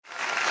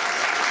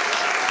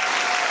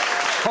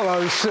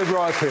Hello, Sid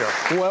Roth here.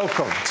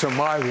 Welcome to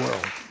my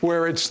world,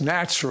 where it's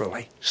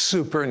naturally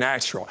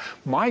supernatural.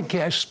 My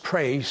guest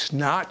prays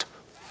not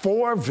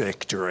for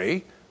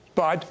victory,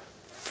 but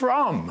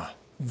from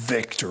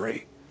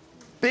victory.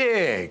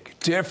 Big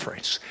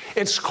difference.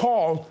 It's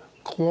called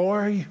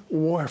glory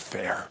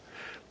warfare.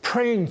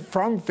 Praying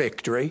from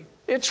victory,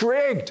 it's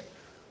rigged.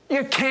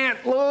 You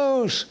can't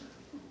lose.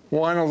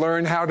 Want to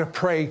learn how to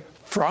pray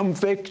from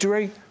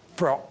victory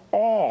for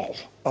all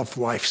of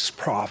life's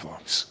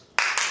problems?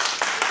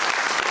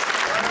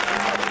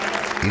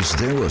 Is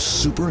there a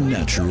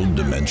supernatural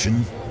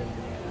dimension?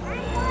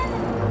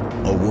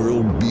 A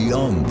world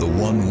beyond the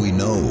one we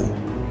know?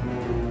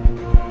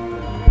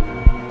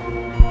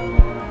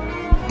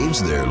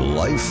 Is there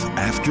life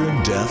after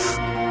death?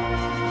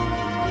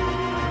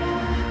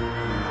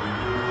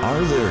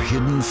 Are there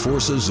hidden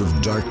forces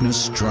of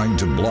darkness trying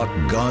to block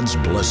God's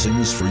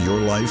blessings for your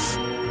life?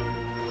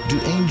 Do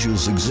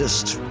angels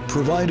exist,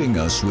 providing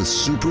us with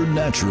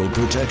supernatural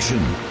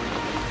protection,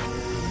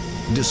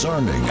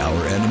 disarming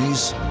our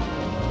enemies?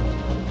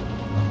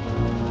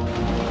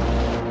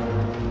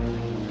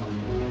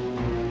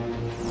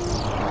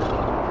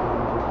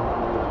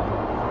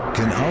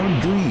 Can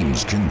our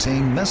dreams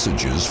contain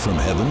messages from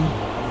heaven?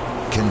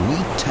 Can we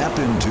tap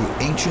into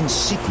ancient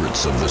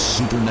secrets of the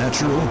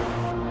supernatural?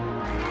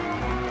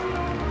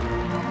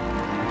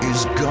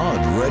 Is God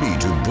ready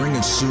to bring a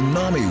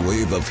tsunami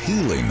wave of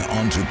healing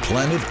onto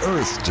planet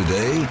Earth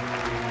today?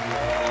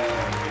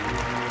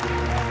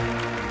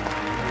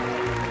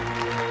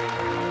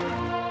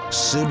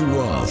 Sid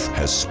Roth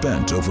has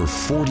spent over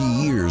 40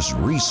 years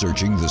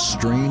researching the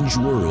strange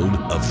world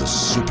of the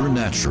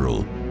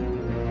supernatural.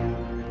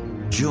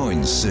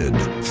 Join Sid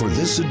for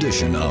this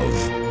edition of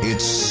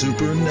It's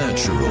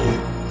Supernatural.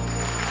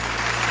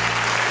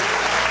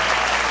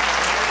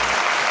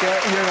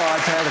 Yeah,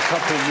 I've had a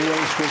couple of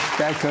meals with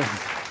Becca,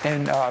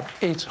 and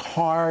it's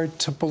hard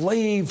to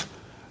believe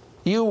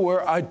you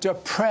were a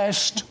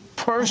depressed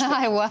person.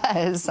 I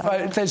was.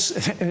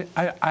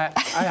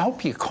 I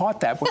hope you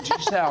caught that when she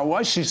said I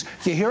was.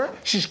 You hear her?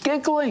 She's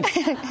giggling.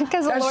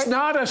 That's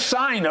not a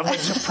sign of a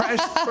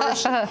depressed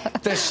person.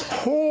 This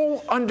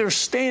whole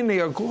understanding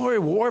of glory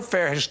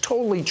warfare has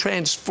totally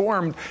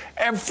transformed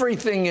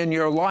everything in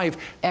your life.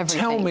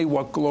 Everything. Tell me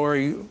what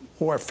glory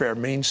warfare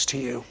means to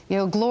you. You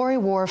know, glory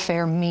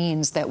warfare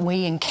means that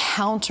we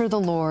encounter the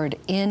Lord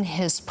in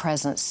His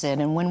presence, Sid.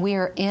 And when we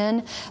are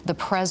in the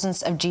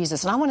presence of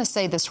Jesus, and I want to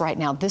say this right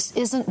now, this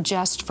isn't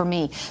just for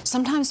me.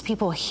 Sometimes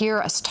people hear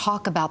us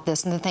talk about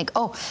this and they think,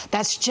 oh,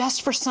 that's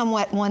just for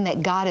someone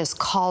that God has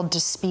called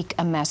to speak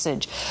a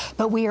message.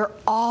 But we are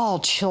all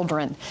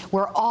children.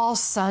 We're all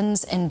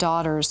sons and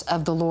daughters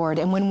of the Lord.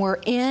 And when we're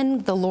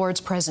in the Lord's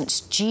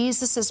presence,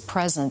 Jesus'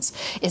 presence,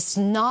 it's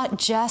not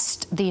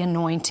just the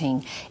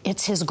anointing.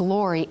 It's His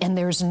glory, and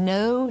there's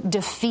no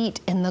defeat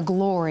in the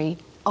glory,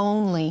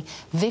 only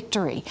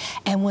victory.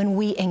 And when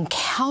we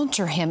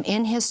encounter Him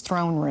in His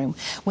throne room,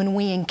 when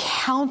we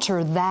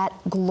encounter that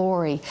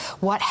glory,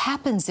 what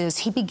happens is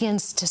He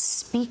begins to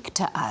speak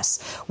to us.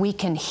 We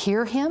can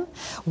hear Him,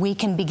 we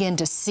can begin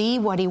to see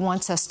what He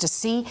wants us to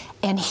see,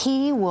 and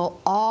He will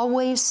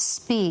always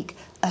speak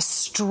a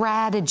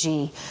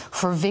strategy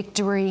for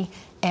victory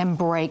and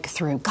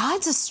breakthrough.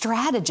 God's a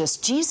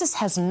strategist. Jesus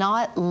has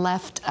not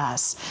left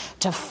us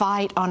to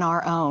fight on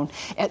our own.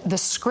 The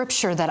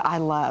scripture that I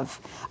love,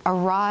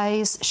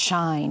 arise,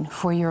 shine,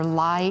 for your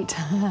light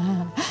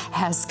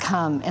has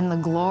come, and the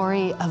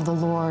glory of the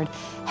Lord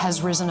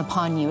has risen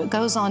upon you. It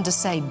goes on to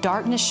say,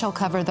 darkness shall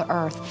cover the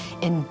earth,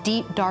 and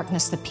deep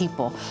darkness the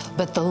people,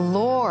 but the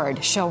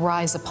Lord shall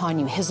rise upon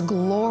you. His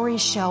glory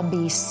shall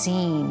be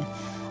seen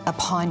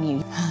upon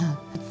you.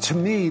 To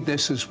me,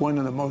 this is one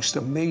of the most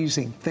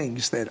amazing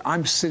things that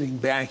I'm sitting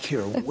back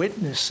here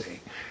witnessing.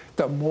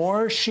 The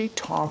more she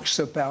talks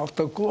about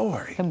the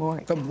glory, the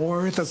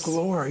more the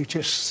glory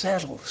just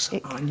settles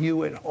on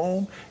you at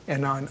home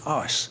and on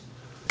us.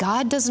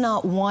 God does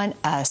not want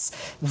us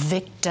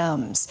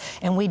victims,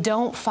 and we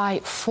don't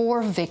fight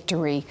for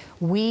victory.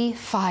 We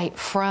fight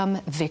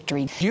from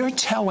victory. You're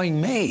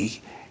telling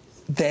me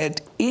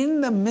that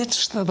in the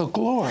midst of the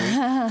glory,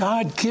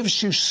 God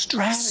gives you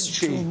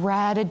strategies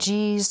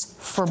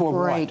for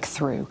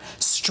breakthrough,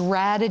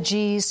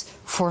 strategies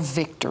for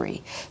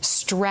victory,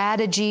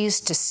 strategies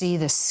to see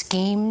the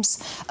schemes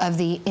of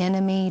the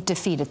enemy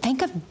defeated.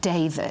 Think of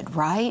David,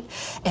 right?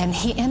 And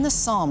he, in the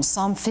Psalm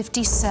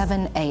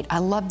 57:8, I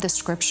love the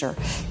scripture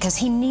because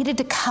he needed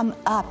to come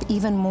up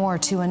even more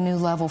to a new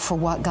level for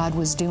what God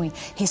was doing.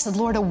 He said,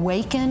 Lord,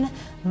 awaken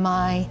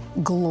my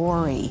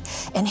glory.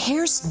 And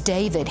here's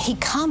David. He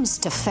comes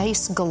to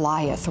face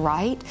Goliath,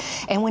 right?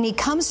 And when he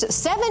comes to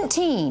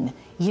 17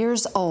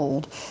 years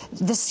old,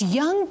 this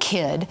young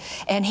kid,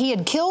 and he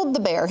had killed the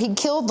bear, he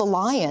killed the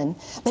lion,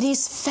 but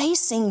he's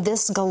facing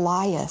this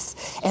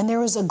Goliath, and there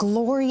was a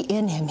glory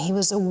in him. He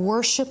was a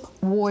worship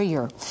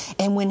warrior.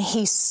 And when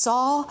he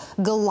saw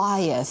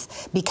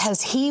Goliath,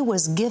 because he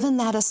was given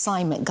that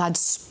assignment, God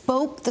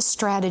spoke the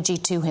strategy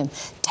to him.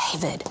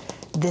 David,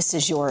 this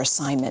is your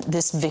assignment.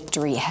 This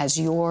victory has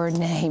your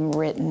name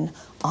written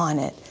on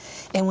it.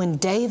 And when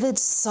David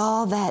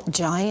saw that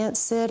giant,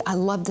 Sid, I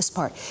love this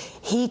part,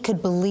 he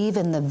could believe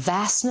in the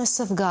vastness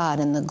of God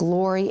and the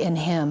glory in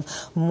him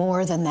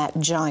more than that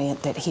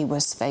giant that he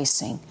was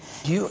facing.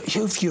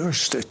 You've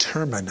used a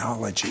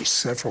terminology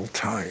several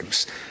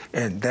times,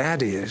 and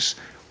that is,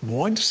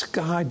 once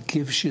God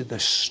gives you the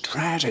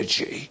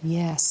strategy,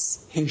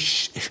 yes,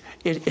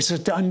 it's a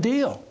done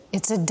deal.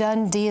 It's a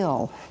done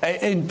deal.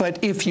 But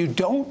if you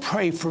don't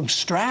pray from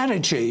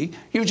strategy,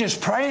 you're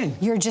just praying.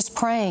 You're just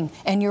praying,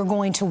 and you're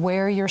going to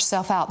wear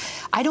yourself out.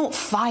 I don't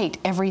fight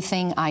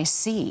everything I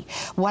see.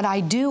 What I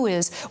do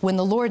is, when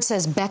the Lord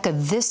says, Becca,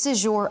 this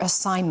is your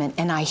assignment,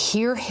 and I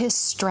hear his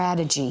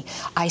strategy,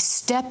 I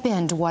step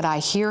into what I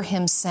hear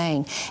him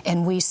saying,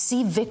 and we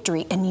see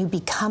victory, and you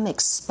become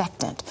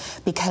expectant.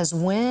 Because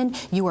when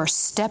you are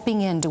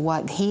stepping into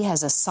what he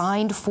has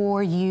assigned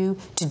for you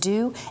to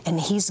do, and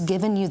he's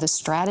given you the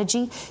strategy,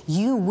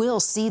 you will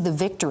see the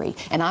victory.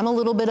 And I'm a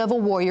little bit of a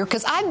warrior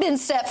because I've been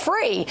set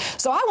free.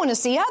 So I want to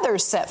see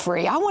others set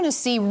free. I want to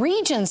see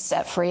regions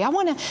set free. I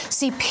want to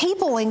see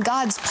people in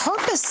God's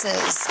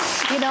purposes,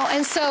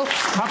 and so...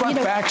 How about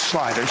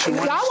backsliders?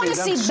 I want to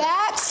see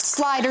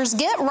backsliders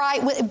get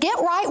right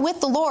with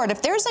the Lord.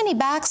 If there's any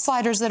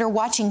backsliders that are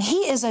watching,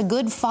 he is a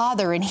good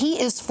father and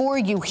he is for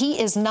you.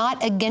 He is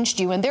not against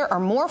you. And there are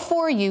more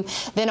for you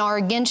than are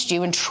against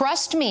you. And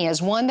trust me,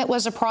 as one that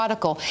was a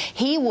prodigal,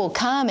 he will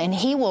come and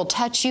he will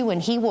touch you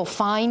and he will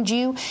find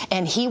you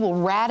and he will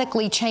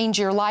radically change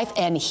your life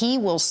and he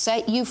will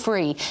set you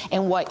free.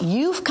 And what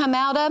you've come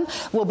out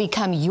of will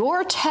become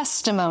your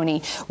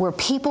testimony, where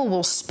people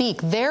will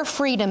speak their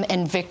freedom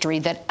and victory,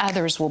 that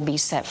others will be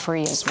set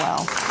free as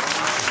well.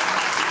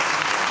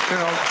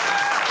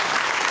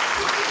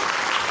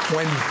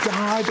 When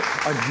God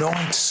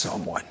anoints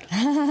someone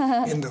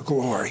in the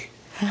glory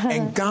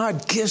and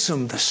God gives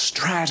them the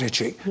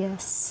strategy,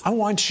 yes, I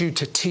want you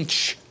to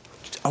teach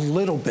a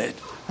little bit.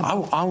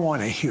 I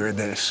want to hear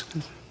this.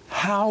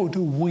 How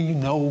do we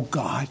know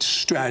God's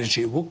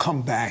strategy? We'll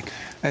come back.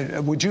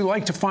 Would you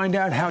like to find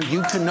out how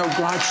you can know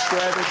God's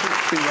strategy?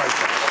 Be right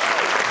back.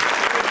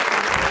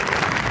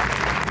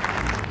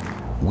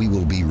 We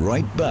will be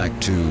right back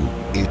to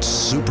It's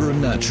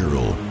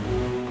Supernatural.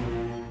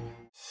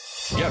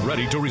 Get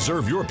ready to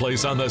reserve your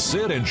place on the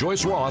Sid and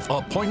Joyce Roth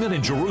Appointment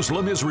in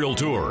Jerusalem, Israel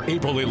Tour,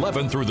 April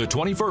 11th through the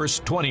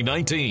 21st,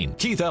 2019.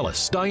 Keith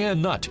Ellis,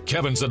 Diane Nutt,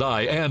 Kevin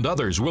Zadai, and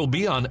others will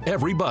be on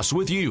every bus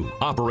with you,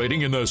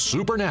 operating in the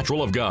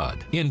supernatural of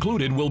God.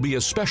 Included will be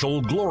a special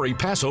Glory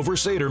Passover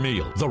Seder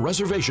meal. The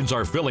reservations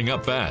are filling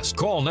up fast.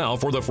 Call now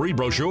for the free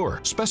brochure.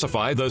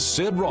 Specify the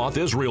Sid Roth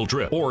Israel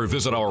trip or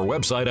visit our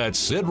website at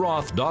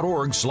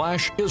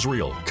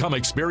sidroth.org/Israel. Come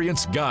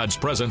experience God's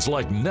presence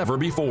like never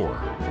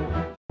before.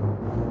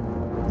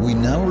 We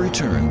now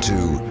return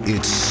to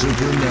It's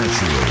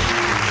Supernatural.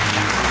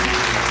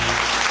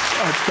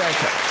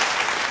 Becca,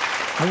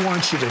 I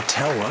want you to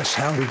tell us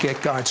how to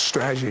get God's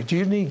strategy. Do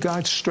you need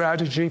God's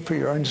strategy for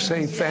your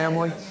unsaved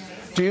family?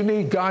 Do you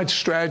need God's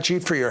strategy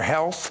for your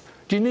health?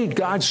 Do you need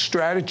God's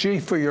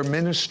strategy for your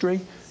ministry?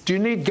 Do you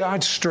need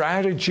God's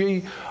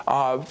strategy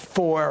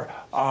for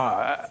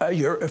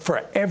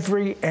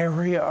every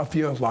area of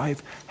your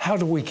life? How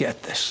do we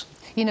get this?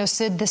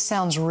 Sid, this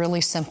sounds really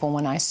simple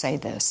when I say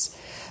this.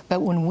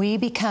 But when we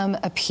become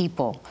a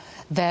people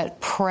that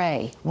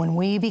pray, when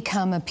we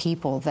become a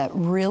people that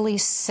really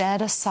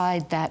set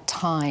aside that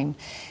time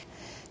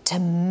to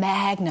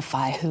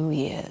magnify who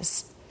He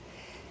is,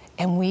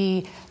 and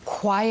we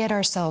quiet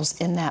ourselves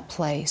in that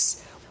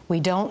place,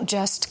 we don't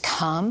just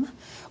come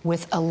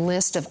with a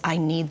list of, I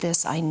need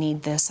this,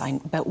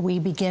 but we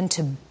begin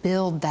to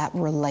build that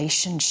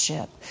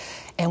relationship.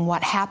 And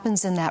what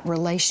happens in that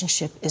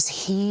relationship is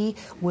He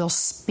will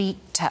speak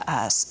to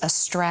us a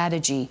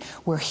strategy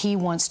where He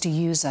wants to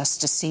use us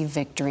to see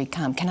victory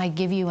come. Can I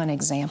give you an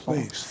example?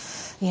 Please.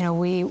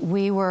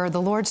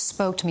 The Lord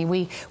spoke to me.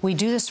 We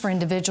do this for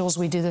individuals,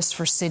 we do this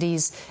for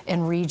cities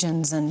and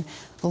regions, and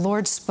the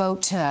Lord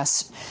spoke to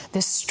us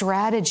this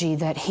strategy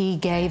that He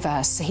gave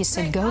us. He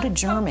said, go to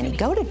Germany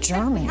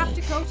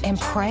and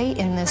pray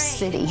in this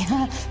city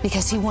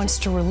because He wants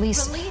to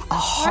release a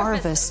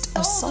harvest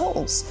of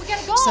souls.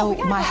 So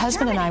my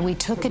husband and I, we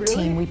took a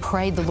team, we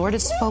prayed. The Lord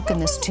had spoken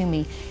this to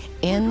me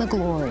in the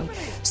glory.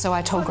 So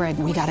I told Greg,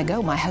 we got to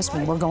go. My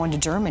husband, we're going to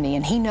Germany.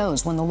 And he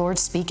knows when the Lord's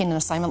speaking an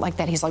assignment like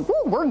that, he's like,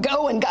 woo, we're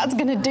going. God's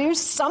going to do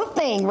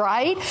something,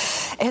 right?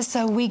 And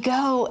so we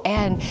go,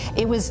 and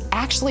it was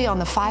actually on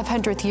the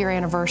 500th year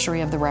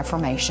anniversary of the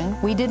Reformation.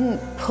 We didn't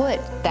put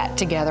that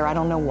together. I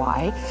don't know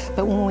why.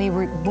 But when we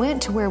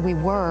went to where we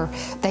were,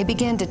 they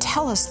began to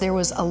tell us there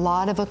was a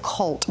lot of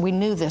occult. We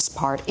knew this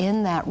part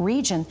in that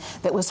region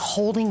that was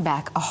holding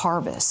back a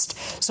harvest.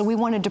 So we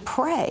wanted to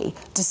pray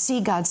to see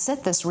God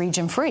set this region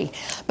free.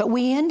 But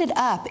we ended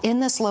up in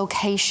this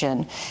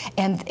location,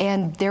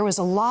 and there was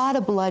a lot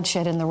of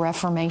bloodshed in the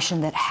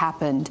Reformation that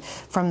happened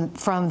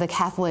from the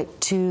Catholic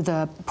to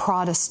the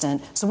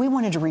Protestant. So we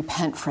wanted to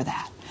repent for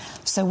that.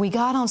 So we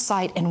got on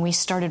site and we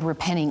started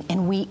repenting,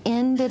 and we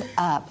ended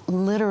up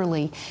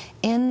literally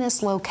in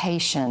this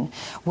location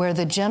where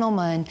the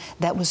gentleman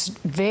that was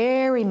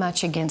very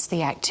much against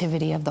the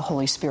activity of the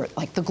Holy Spirit,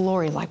 like the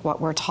glory, like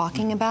what we're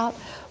talking about,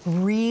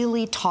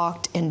 really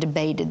talked and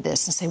debated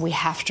this and said we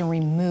have to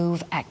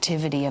remove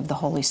activity of the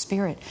Holy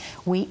Spirit.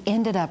 We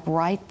ended up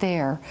right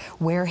there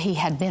where he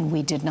had been.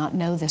 We did not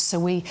know this. So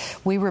we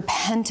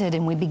repented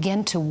and we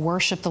began to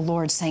worship the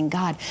Lord, saying,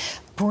 God,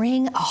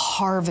 bring a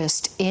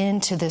harvest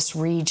into this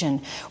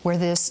region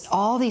where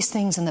all these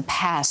things in the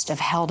past have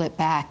held it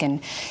back,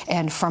 and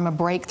from a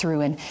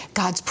breakthrough, and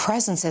God's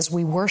presence as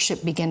we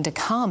worship began to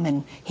come.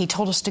 And he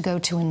told us to go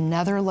to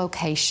another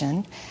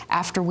location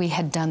after we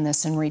had done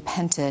this and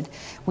repented.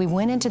 We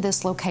went into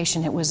this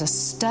location. It was a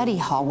study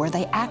hall where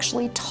they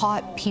actually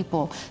taught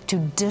people to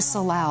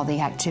disallow the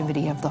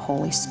activity of the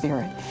Holy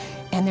Spirit.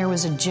 And there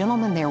was a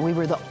gentleman there. We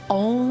were the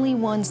only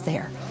ones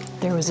there.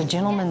 There was a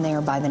gentleman there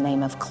by the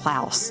name of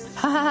Klaus,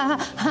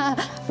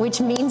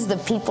 which means the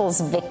people's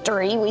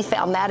victory. We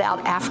found that out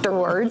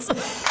afterwards.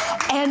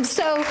 And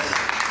so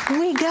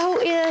we go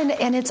in,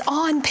 and it's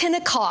on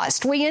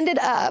Pentecost. We ended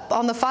up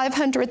on the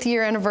 500th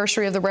year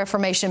anniversary of the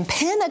Reformation,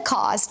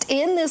 Pentecost,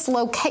 in this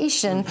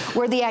location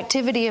where the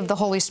activity of the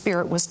Holy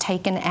Spirit was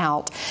taken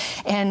out.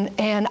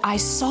 And I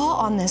saw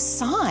on this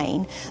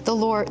sign, the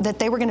Lord, that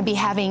they were going to be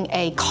having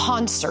a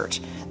concert.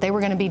 They were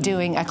going to be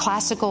doing a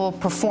classical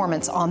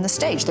performance on the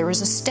stage. There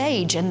was a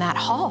stage in that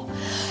hall.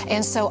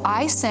 And so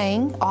I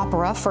sang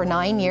opera for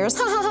 9 years.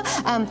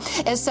 And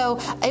so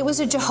it was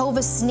a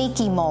Jehovah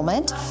sneaky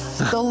moment.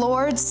 The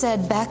Lord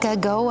said, Becca,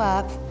 go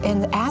up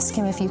and ask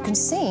him if you can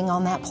sing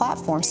on that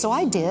platform. So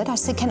I did. I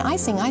said, can I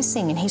sing? I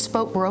sing. And he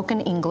spoke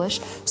broken English.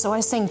 So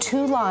I sang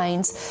 2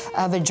 lines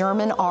of a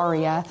German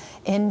aria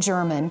in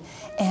German.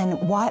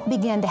 And what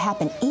began to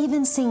happen,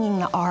 even singing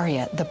the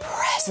aria, the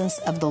presence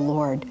of the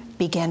Lord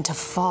began to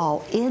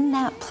fall in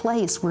that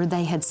place where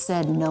they had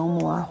said, no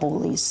more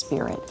Holy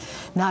Spirit.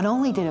 Not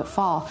only did it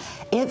fall,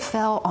 it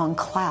fell on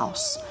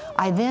Klaus.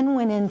 I then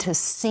went into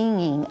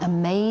singing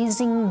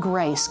Amazing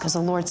Grace, because the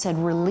Lord said,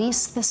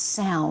 release the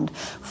sound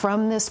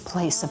from this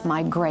place of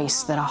my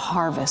grace that a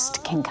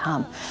harvest can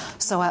come.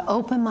 So I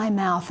opened my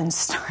mouth and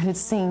started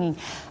singing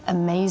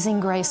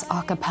Amazing Grace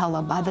a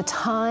cappella. By the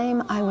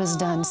time I was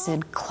done,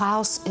 Sid,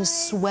 Klaus is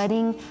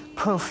sweating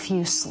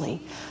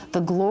profusely.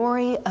 The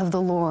glory of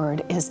the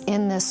Lord is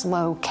in this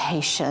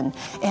location.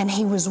 And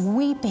he was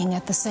weeping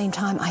at the same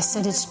time. I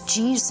said, it's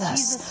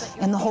Jesus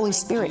and the Holy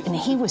Spirit. And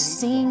he was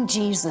seeing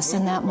Jesus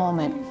in that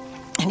moment.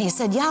 And he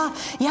said, yeah.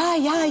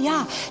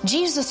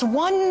 Jesus,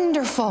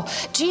 wonderful.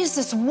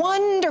 Jesus,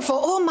 wonderful.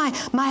 Oh, my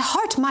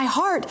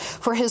heart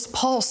for his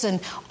pulse. And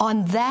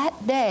on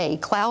that day,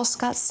 Klaus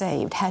got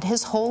saved, had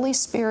his Holy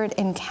Spirit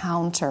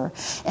encounter,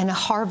 and a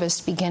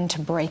harvest began to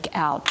break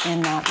out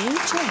in that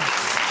region.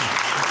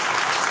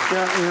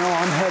 Yeah,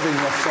 I'm having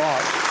a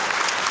thought.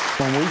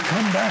 When we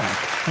come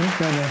back, I'm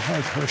going to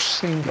have her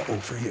sing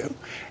over you.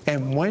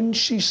 And when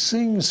she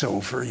sings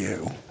over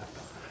you,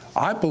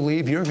 I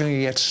believe you're going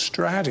to get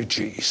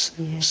strategies,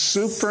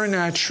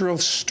 supernatural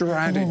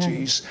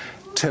strategies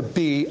to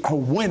be a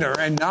winner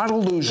and not a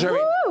loser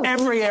in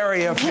every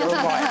area of your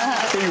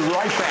life. Be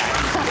right back.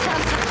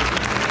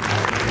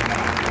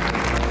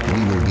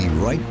 We will be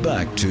right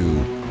back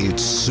to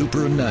It's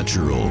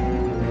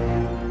Supernatural.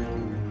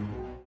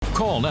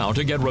 Call now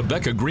to get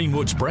Rebecca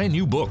Greenwood's brand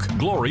new book,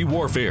 Glory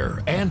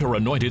Warfare, and her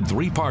anointed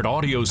 3-part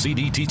audio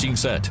CD teaching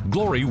set,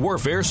 Glory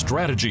Warfare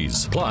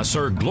Strategies, plus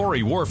her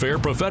Glory Warfare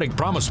Prophetic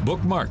Promise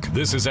bookmark.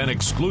 This is an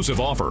exclusive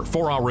offer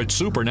for our It's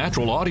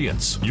Supernatural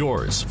audience.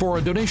 Yours for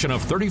a donation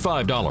of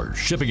 $35.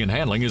 Shipping and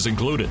handling is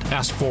included.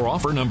 Ask for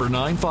offer number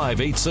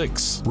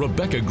 9586.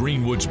 Rebecca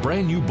Greenwood's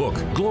brand new book,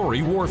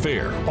 Glory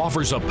Warfare,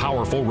 offers a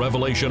powerful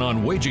revelation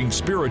on waging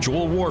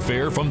spiritual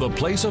warfare from the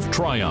place of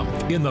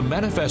triumph in the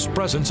manifest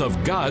presence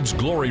of God's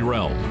glory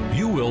realm.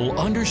 You will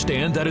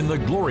understand that in the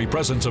glory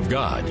presence of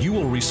God, you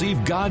will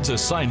receive God's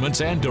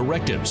assignments and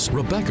directives.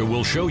 Rebecca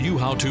will show you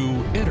how to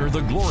enter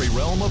the glory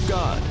realm of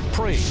God.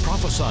 Pray,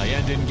 prophesy,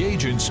 and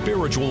engage in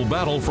spiritual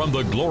battle from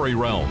the glory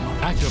realm.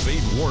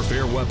 Activate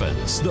warfare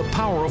weapons, the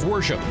power of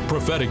worship,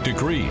 prophetic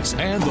decrees,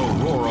 and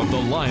the roar of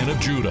the Lion of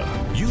Judah.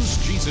 Use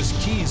Jesus'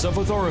 keys of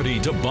authority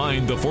to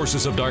bind the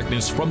forces of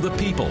darkness from the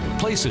people,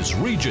 places,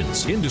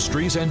 regions,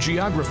 industries, and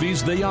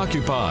geographies they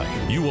occupy.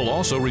 You will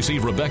also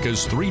receive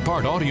Rebecca's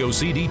 3-part audio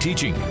CD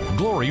teaching,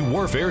 Glory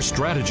Warfare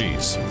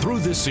Strategies. Through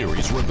this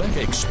series,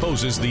 Rebecca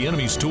exposes the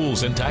enemy's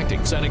tools and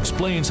tactics and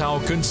explains how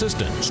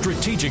consistent,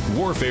 strategic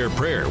warfare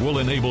prayer will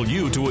enable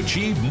you to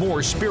achieve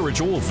more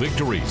spiritual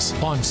victories.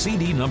 On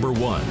CD number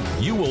 1,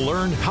 you will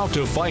learn how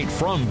to fight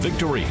from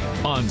victory.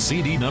 On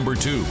CD number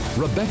 2,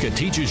 Rebecca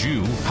teaches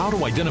you how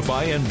to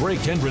identify and break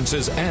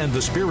hindrances and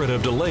the spirit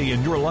of delay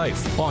in your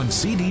life. On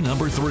CD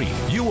number 3,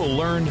 you will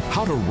learn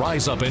how to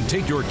rise up and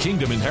take your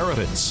kingdom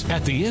inheritance.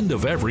 At the end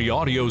of every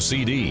audio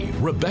CD,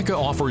 Rebecca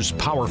Rebecca offers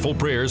powerful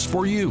prayers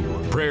for you.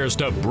 Prayers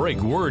to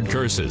break word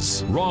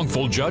curses,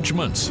 wrongful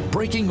judgments,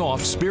 breaking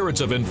off spirits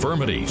of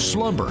infirmity,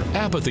 slumber,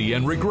 apathy,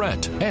 and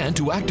regret, and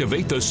to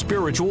activate the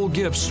spiritual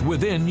gifts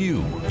within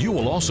you. You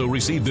will also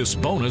receive this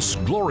bonus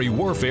Glory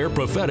Warfare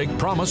Prophetic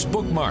Promise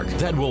bookmark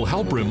that will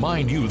help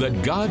remind you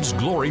that God's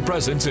glory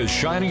presence is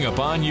shining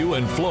upon you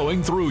and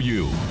flowing through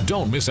you.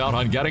 Don't miss out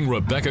on getting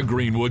Rebecca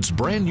Greenwood's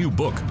brand new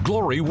book,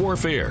 Glory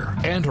Warfare,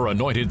 and her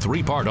anointed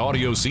 3-part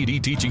audio CD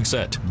teaching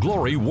set,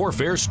 Glory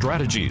Warfare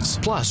Strategies,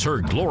 plus her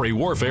Glory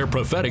Warfare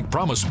Prophetic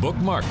Promise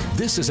bookmark.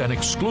 This is an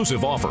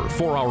exclusive offer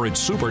for our It's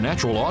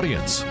Supernatural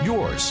audience.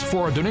 Yours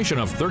for a donation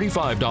of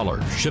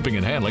 $35. Shipping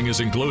and handling is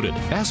included.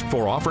 Ask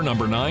for offer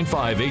number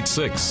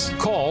 9586.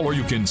 Call or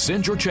you can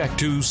send your check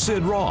to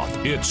Sid Roth.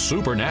 It's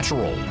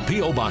Supernatural.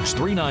 P.O. Box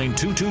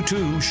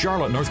 39222,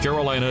 Charlotte, North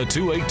Carolina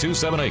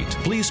 28278.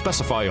 Please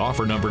specify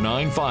offer number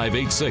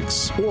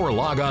 9586 or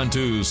log on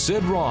to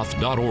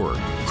sidroth.org.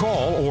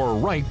 Call or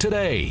write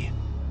today.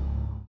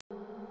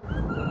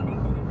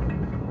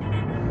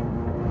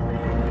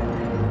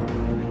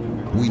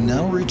 We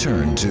now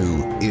return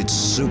to It's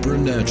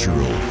Supernatural.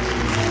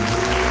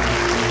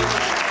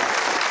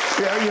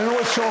 Yeah, you know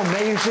what's so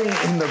amazing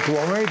in the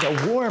glory?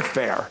 The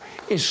warfare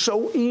is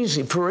so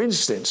easy. For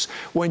instance,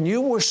 when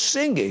you were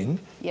singing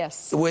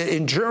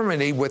in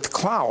Germany with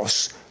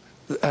Klaus,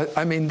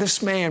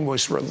 this man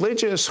was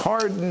religious,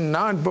 hardened,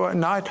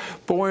 not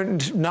born,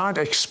 not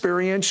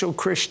experiential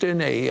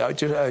Christian,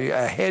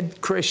 a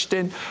head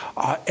Christian.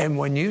 And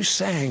when you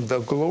sang, the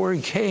glory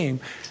came.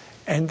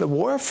 And the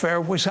warfare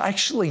was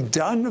actually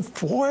done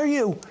for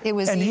you. It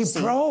was easy. And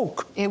he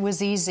broke. It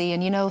was easy.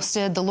 And you know,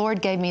 Sid, the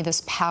Lord gave me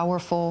this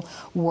powerful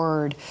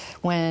word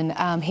when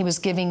he was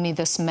giving me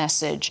this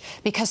message.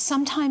 Because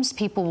sometimes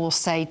people will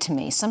say to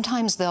me,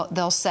 sometimes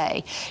they'll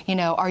say, you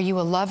know, are you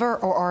a lover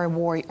or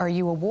are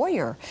you a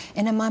warrior?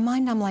 And in my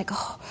mind, I'm like,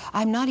 oh,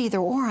 I'm not either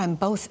or, I'm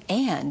both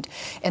and.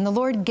 And the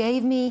Lord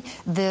gave me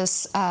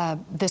this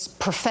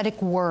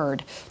prophetic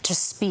word to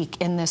speak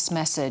in this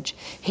message.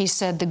 He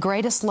said, the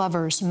greatest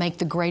lovers make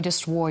the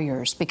greatest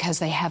warriors because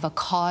they have a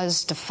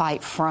cause to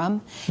fight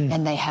from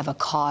and they have a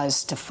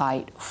cause to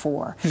fight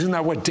for. Isn't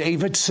that what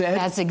David said?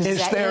 That's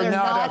exactly. Is there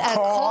not a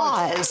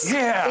cause?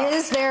 Yeah.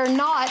 Is there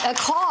not a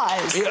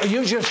cause?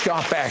 You just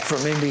got back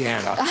from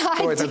Indiana,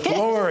 where the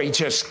glory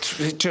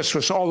just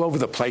was all over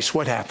the place.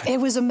 What happened? It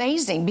was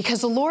amazing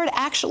because the Lord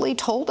actually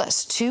told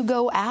us to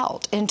go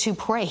out and to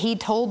pray. He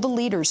told the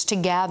leaders to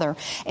gather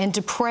and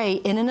to pray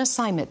in an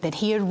assignment that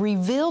He had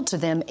revealed to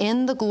them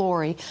in the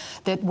glory,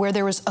 that where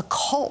there was a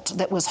cult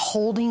that was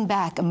holding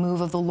back a move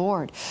of the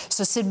Lord.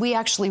 So Sid, we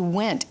actually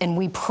went and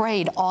we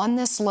prayed on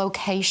this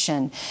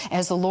location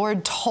as the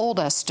Lord told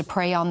us to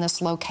pray on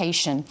this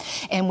location.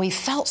 And we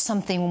felt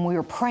something when we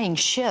were praying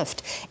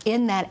shift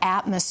in that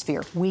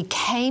atmosphere. We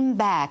came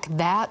back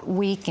that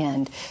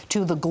weekend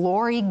to the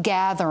Glory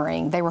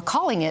Gathering. They were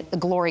calling it the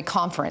Glory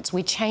Conference.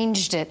 We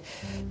changed it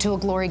to a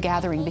Glory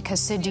Gathering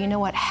because, Sid, do you know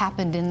what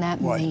happened in that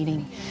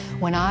meeting?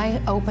 When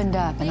I opened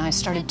up and I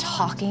started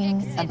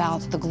talking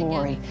about the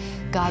glory,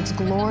 God's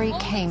glory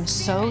came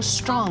so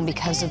strong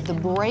because of the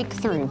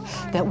breakthrough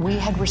that we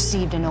had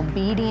received in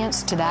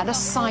obedience to that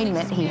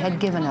assignment He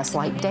had given us.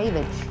 Like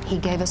David, He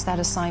gave us that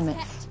assignment.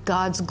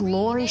 God's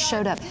glory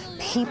showed up.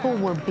 People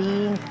were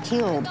being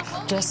healed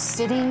just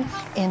sitting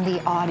in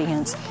the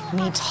audience,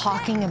 me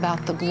talking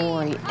about the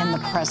glory and the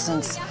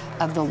presence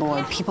of the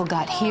Lord. People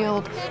got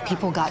healed.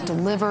 People got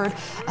delivered.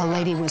 A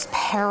lady was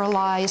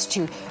paralyzed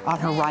on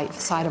her right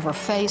side of her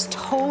face,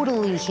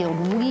 totally healed,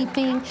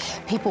 weeping.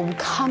 People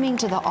coming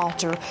to the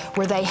altar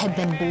where they had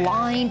been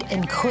blind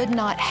and could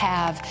not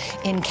have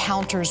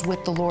encounters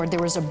with the Lord.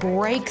 There was a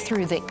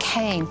breakthrough that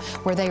came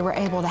where they were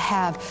able to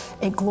have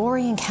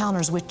glory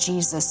encounters with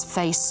Jesus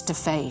face to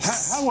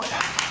face.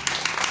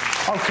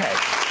 Okay.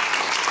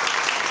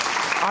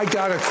 I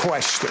got a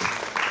question.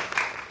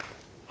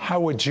 How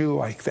would you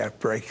like that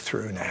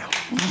breakthrough now?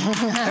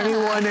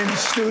 Anyone in the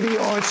studio,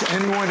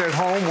 anyone at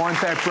home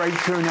want that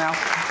breakthrough now?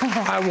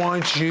 I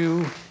want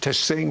you to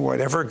sing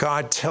whatever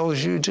God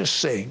tells you to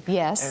sing.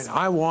 Yes. And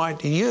I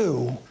want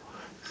you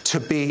to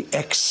be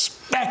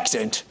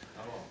expectant,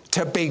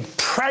 to be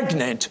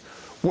pregnant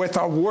with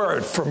a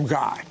word from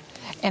God.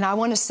 And I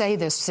want to say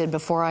this, Sid,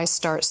 before I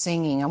start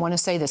singing. I want to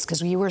say this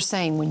because you were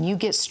saying when you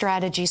get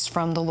strategies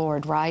from the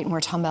Lord, right? And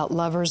we're talking about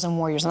lovers and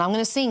warriors. And I'm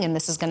going to sing and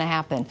this is going to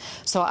happen.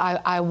 So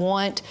I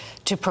want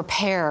to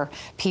prepare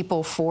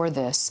people for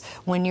this.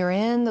 When you're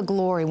in the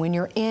glory, when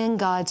you're in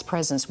God's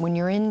presence, when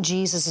you're in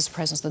Jesus'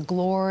 presence, the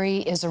glory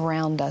is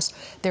around us.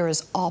 There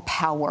is all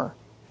power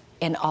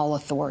and all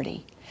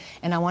authority.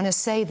 And I want to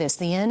say this,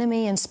 the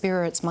enemy and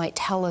spirits might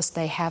tell us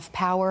they have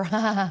power,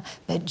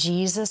 but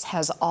Jesus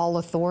has all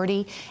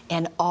authority,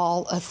 and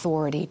all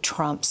authority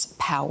trumps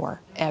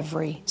power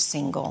every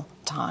single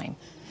time.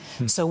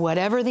 So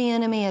whatever the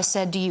enemy has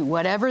said to you,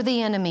 whatever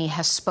the enemy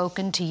has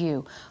spoken to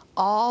you,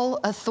 all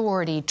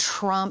authority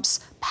trumps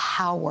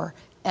power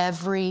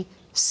every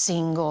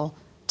single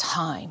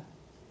time.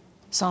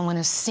 So I'm going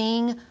to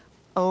sing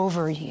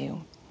over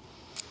you.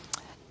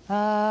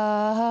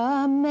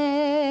 Amazing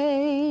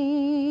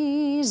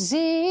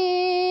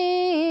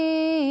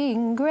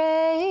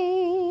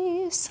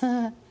grace,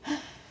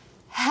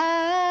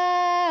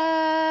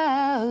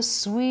 how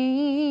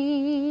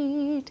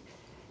sweet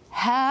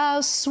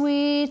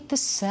the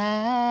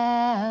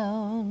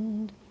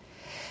sound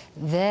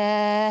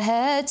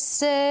that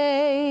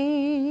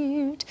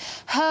saved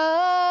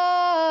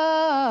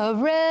a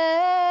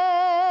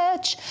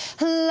wretch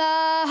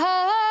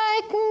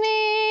like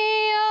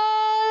me,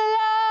 oh,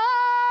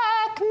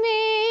 like me.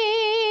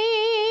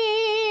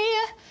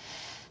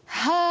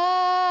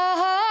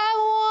 I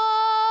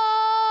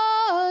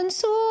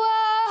once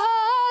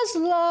was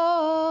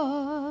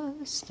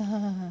lost,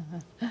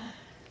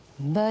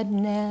 but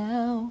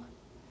now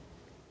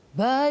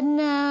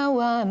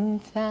I'm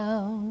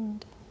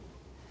found.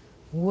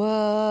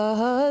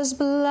 Was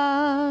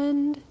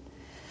blind,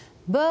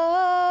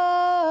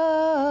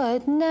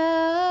 but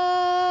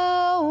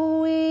now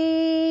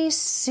we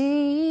see.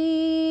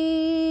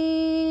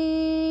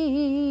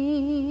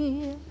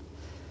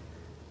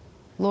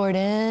 Lord,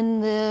 in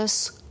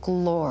this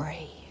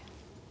glory,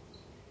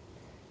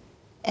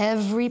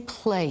 every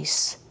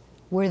place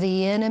where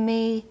the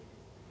enemy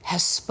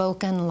has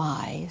spoken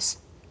lies,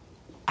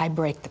 I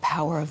break the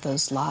power of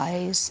those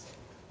lies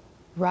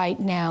right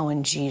now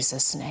in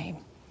Jesus' name.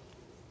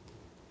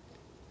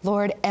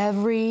 Lord,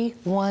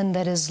 everyone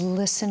that is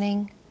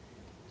listening,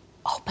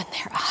 open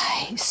their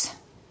eyes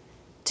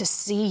to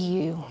see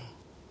you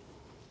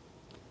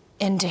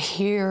and to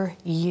hear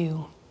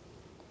you.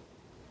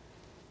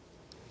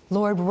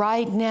 Lord,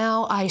 right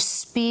now I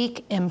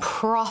speak and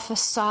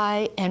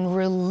prophesy and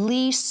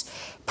release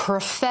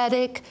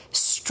prophetic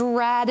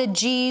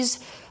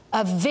strategies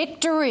of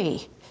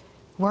victory.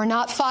 We're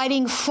not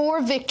fighting for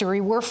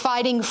victory, we're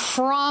fighting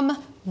from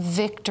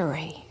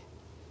victory.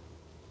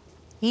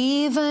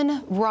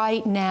 Even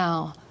right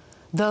now,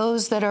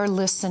 those that are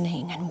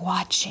listening and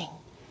watching,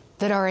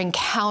 that are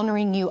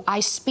encountering you, I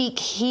speak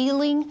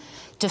healing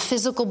to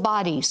physical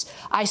bodies.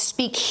 I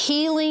speak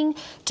healing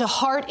to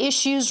heart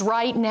issues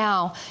right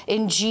now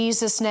in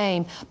Jesus'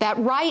 name. That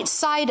right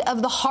side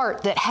of the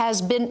heart that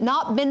has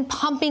not been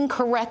pumping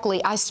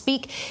correctly, I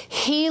speak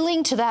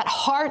healing to that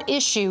heart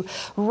issue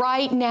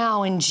right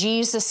now in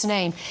Jesus'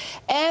 name.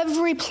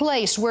 Every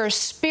place where a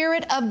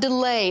spirit of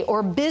delay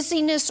or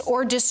busyness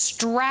or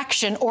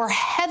distraction or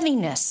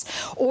heaviness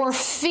or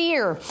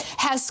fear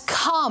has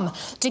come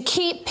to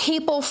keep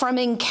people from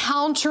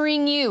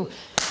encountering you,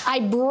 I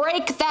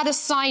break that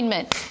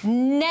assignment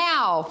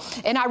now,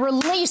 and I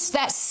release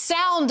that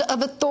sound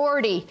of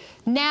authority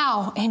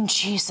now in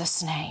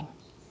Jesus' name.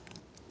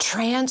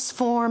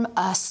 Transform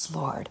us,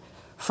 Lord,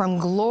 from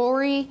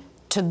glory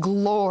to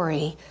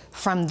glory,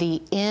 from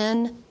the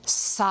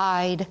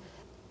inside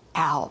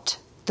out.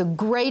 The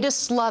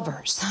greatest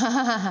lovers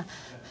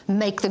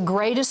make the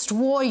greatest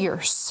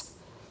warriors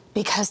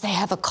because they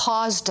have a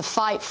cause to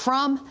fight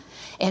from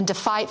and to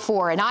fight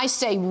for. And I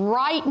say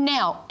right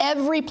now,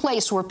 every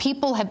place where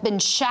people have been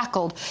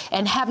shackled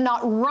and have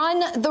not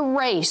run the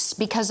race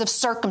because of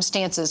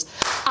circumstances,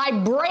 I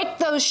break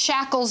those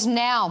shackles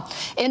now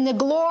in the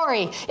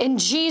glory in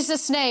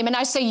Jesus' name. And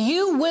I say,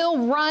 you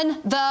will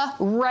run the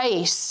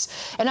race.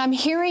 And I'm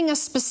hearing a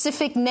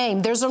specific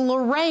name. There's a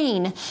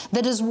Lorraine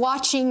that is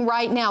watching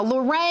right now.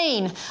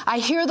 Lorraine, I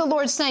hear the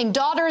Lord saying,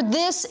 daughter,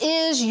 this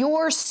is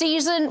your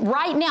season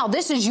right now.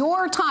 This is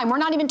your time. We're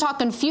not even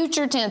talking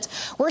future tense.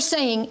 We're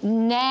saying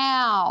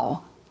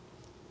now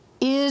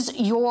is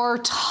your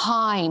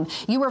time.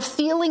 You are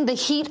feeling the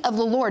heat of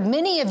the Lord.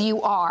 Many of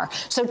you are.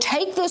 So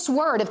take this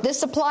word. If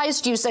this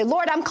applies to you, say,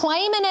 Lord, I'm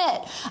claiming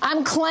it.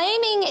 I'm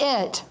claiming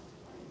it.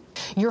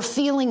 You're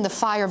feeling the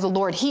fire of the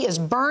Lord. He is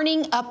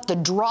burning up the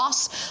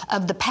dross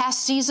of the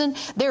past season.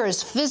 There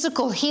is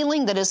physical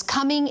healing that is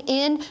coming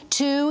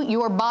into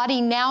your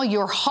body now.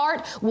 Your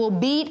heart will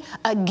beat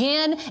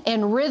again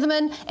in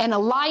rhythm and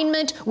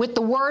alignment with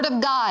the Word of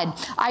God.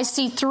 I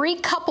see 3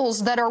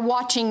 couples that are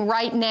watching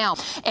right now.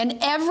 And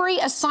every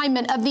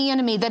assignment of the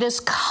enemy that has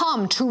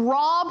come to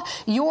rob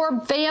your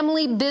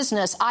family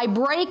business, I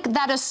break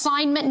that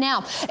assignment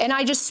now. And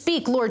I just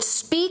speak, Lord,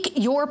 speak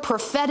your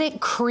prophetic,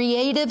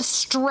 creative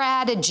strategy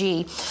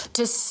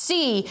to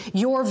see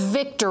your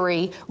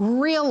victory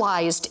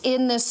realized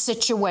in this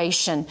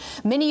situation.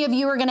 Many of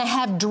you are going to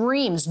have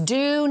dreams.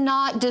 Do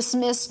not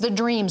dismiss the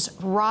dreams.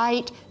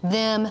 Write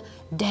them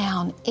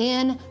down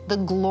in the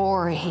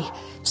glory.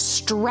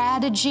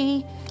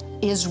 Strategy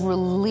is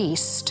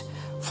released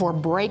for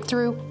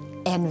breakthrough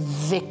and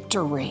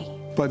victory.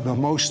 But the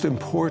most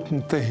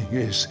important thing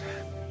is,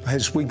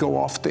 as we go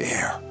off the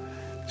air,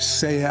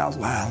 say out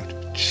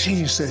loud,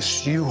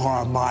 Jesus, you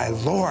are my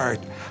Lord.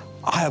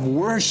 I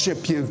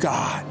worship you,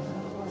 God.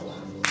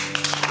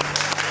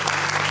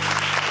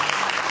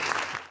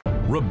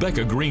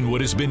 Rebecca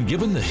Greenwood has been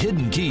given the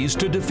hidden keys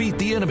to defeat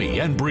the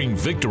enemy and bring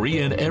victory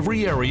in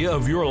every area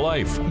of your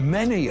life.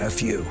 Many of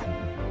you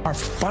are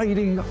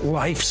fighting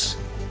life's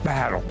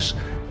battles,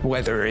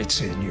 whether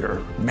it's in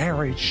your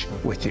marriage,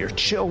 with your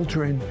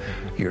children,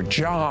 your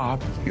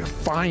job, your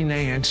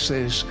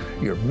finances,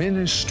 your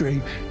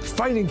ministry,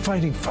 fighting.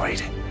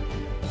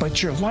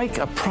 But you're like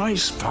a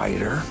prize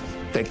fighter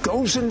that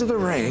goes into the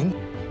ring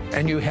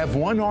and you have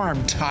one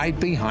arm tied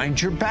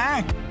behind your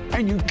back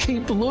and you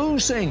keep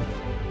losing.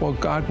 Well,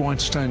 God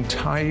wants to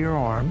untie your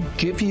arm,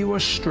 give you a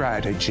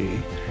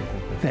strategy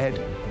that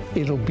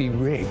it'll be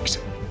rigged.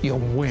 You'll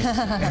win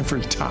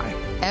every time.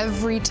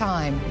 Every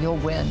time you'll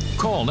win.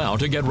 Call now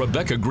to get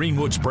Rebecca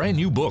Greenwood's brand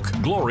new book,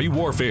 Glory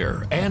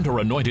Warfare, and her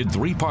anointed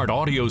 3-part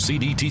audio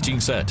CD teaching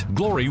set,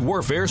 Glory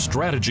Warfare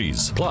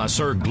Strategies, plus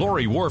her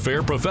Glory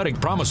Warfare Prophetic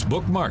Promise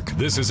bookmark.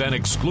 This is an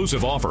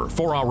exclusive offer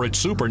for our It's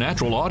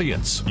Supernatural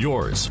audience.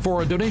 Yours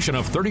for a donation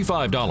of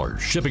 $35.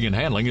 Shipping and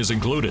handling is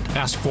included.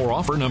 Ask for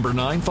offer number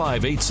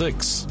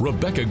 9586.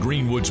 Rebecca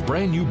Greenwood's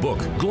brand new book,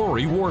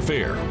 Glory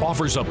Warfare,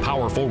 offers a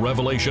powerful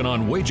revelation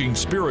on waging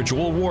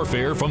spiritual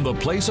warfare from the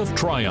place of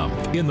triumph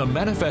in the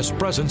manifest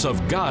presence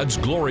of God's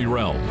glory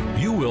realm.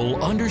 You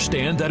will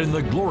understand that in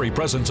the glory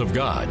presence of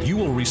God, you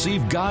will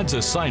receive God's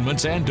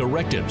assignments and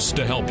directives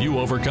to help you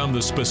overcome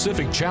the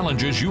specific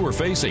challenges you are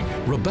facing.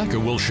 Rebecca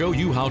will show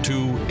you how to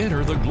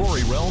enter the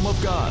glory realm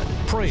of God,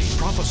 pray,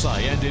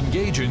 prophesy, and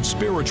engage in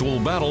spiritual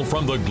battle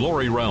from the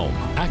glory realm.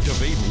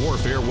 Activate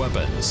warfare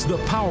weapons, the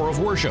power of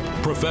worship,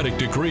 prophetic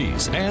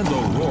decrees, and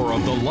the roar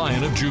of the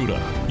Lion of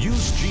Judah.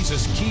 Use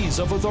Jesus' keys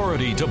of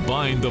authority to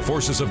bind the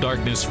forces of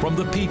darkness from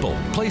the people,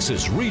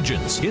 places,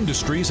 regions,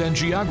 industries, and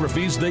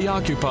geographies they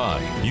occupy.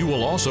 You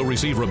will also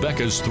receive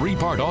Rebecca's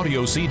 3-part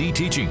audio CD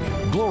teaching,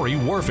 Glory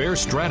Warfare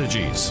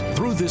Strategies.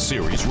 Through this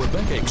series,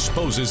 Rebecca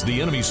exposes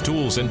the enemy's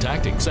tools and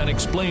tactics and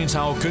explains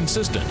how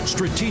consistent,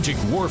 strategic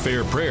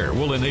warfare prayer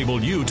will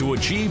enable you to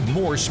achieve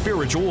more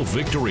spiritual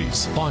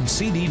victories. On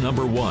CD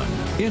number 1,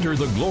 Enter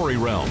the Glory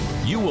Realm,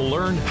 you will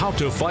learn how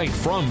to fight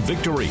from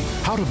victory,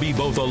 how to be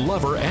both a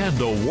lover and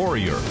a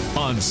warrior.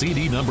 On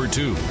CD number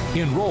 2,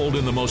 Enrolled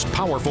in the most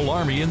powerful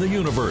army in the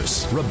universe,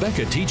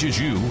 Rebecca teaches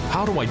you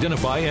how to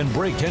identify and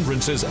break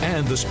hindrances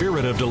and the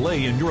spirit of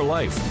delay in your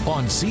life.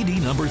 On CD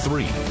number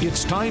 3,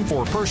 It's Time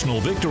for Personal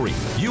Victory,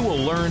 you will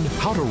learn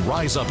how to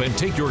rise up and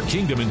take your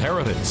kingdom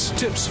inheritance,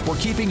 tips for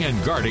keeping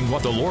and guarding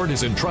what the Lord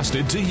has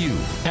entrusted to you.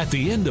 At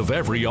the end of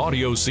every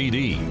audio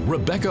CD,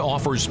 Rebecca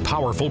offers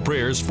powerful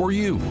prayers for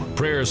you,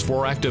 prayers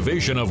for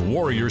activation of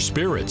warrior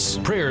spirits,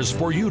 prayers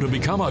for you to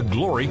become a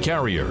glory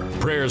carrier,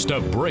 prayers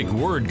to break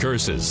word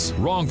curses,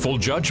 wrongful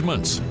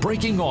judgments,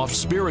 breaking off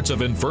spirits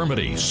of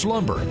infirmity,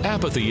 slumber,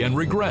 apathy, and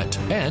regret,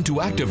 and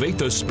to activate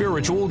the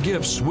spiritual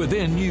gifts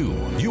within you.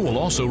 You will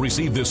also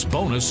receive this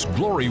bonus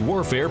Glory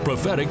Warfare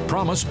Prophetic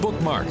Promise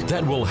bookmark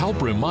that will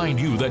help remind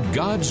you that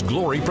God's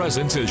glory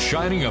presence is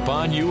shining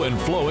upon you and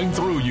flowing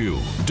through you.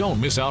 Don't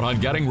miss out on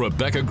getting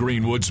Rebecca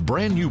Greenwood's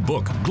brand new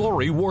book,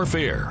 Glory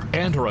Warfare,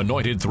 and her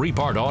anointed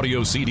 3-part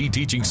audio CD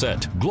teaching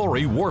set,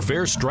 Glory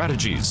Warfare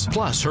Strategies,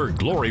 plus her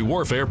Glory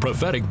Warfare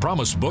Prophetic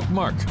Promise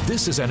bookmark.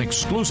 This is an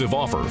exclusive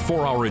offer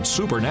for our It's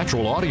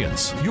Supernatural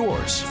audience.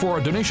 Yours for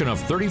a donation of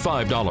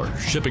 $35.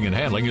 Shipping and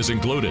handling is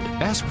included.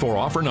 Ask for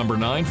offer number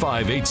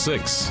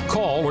 9586.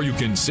 Call or you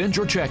can send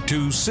your check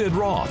to Sid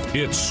Roth.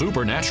 It's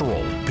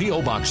Supernatural.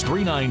 P.O. Box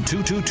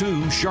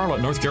 39222,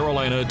 Charlotte, North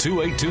Carolina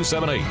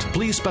 28278.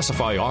 Please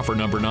specify offer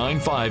number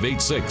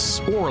 9586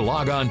 or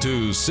log on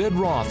to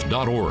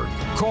sidroth.org.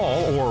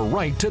 Call or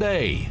write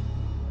today.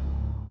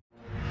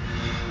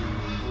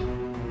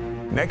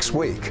 Next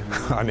week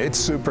on It's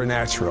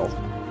Supernatural.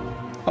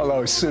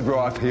 Hello, Sid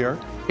Roth here.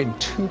 In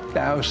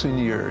 2,000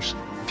 years,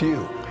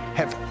 few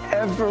have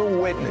ever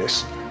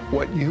witnessed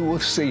what you will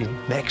see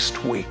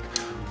next week.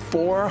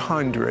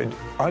 400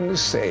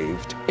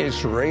 unsaved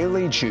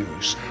Israeli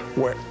Jews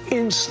were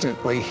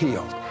instantly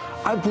healed.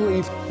 I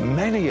believe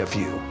many of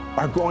you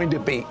are going to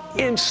be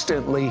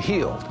instantly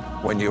healed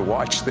when you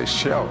watch this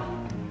show.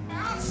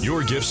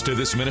 Your gifts to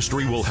this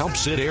ministry will help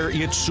Sid air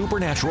It's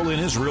Supernatural in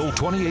Israel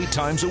 28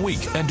 times a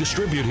week and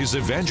distribute his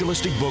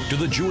evangelistic book to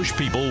the Jewish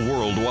people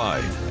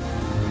worldwide.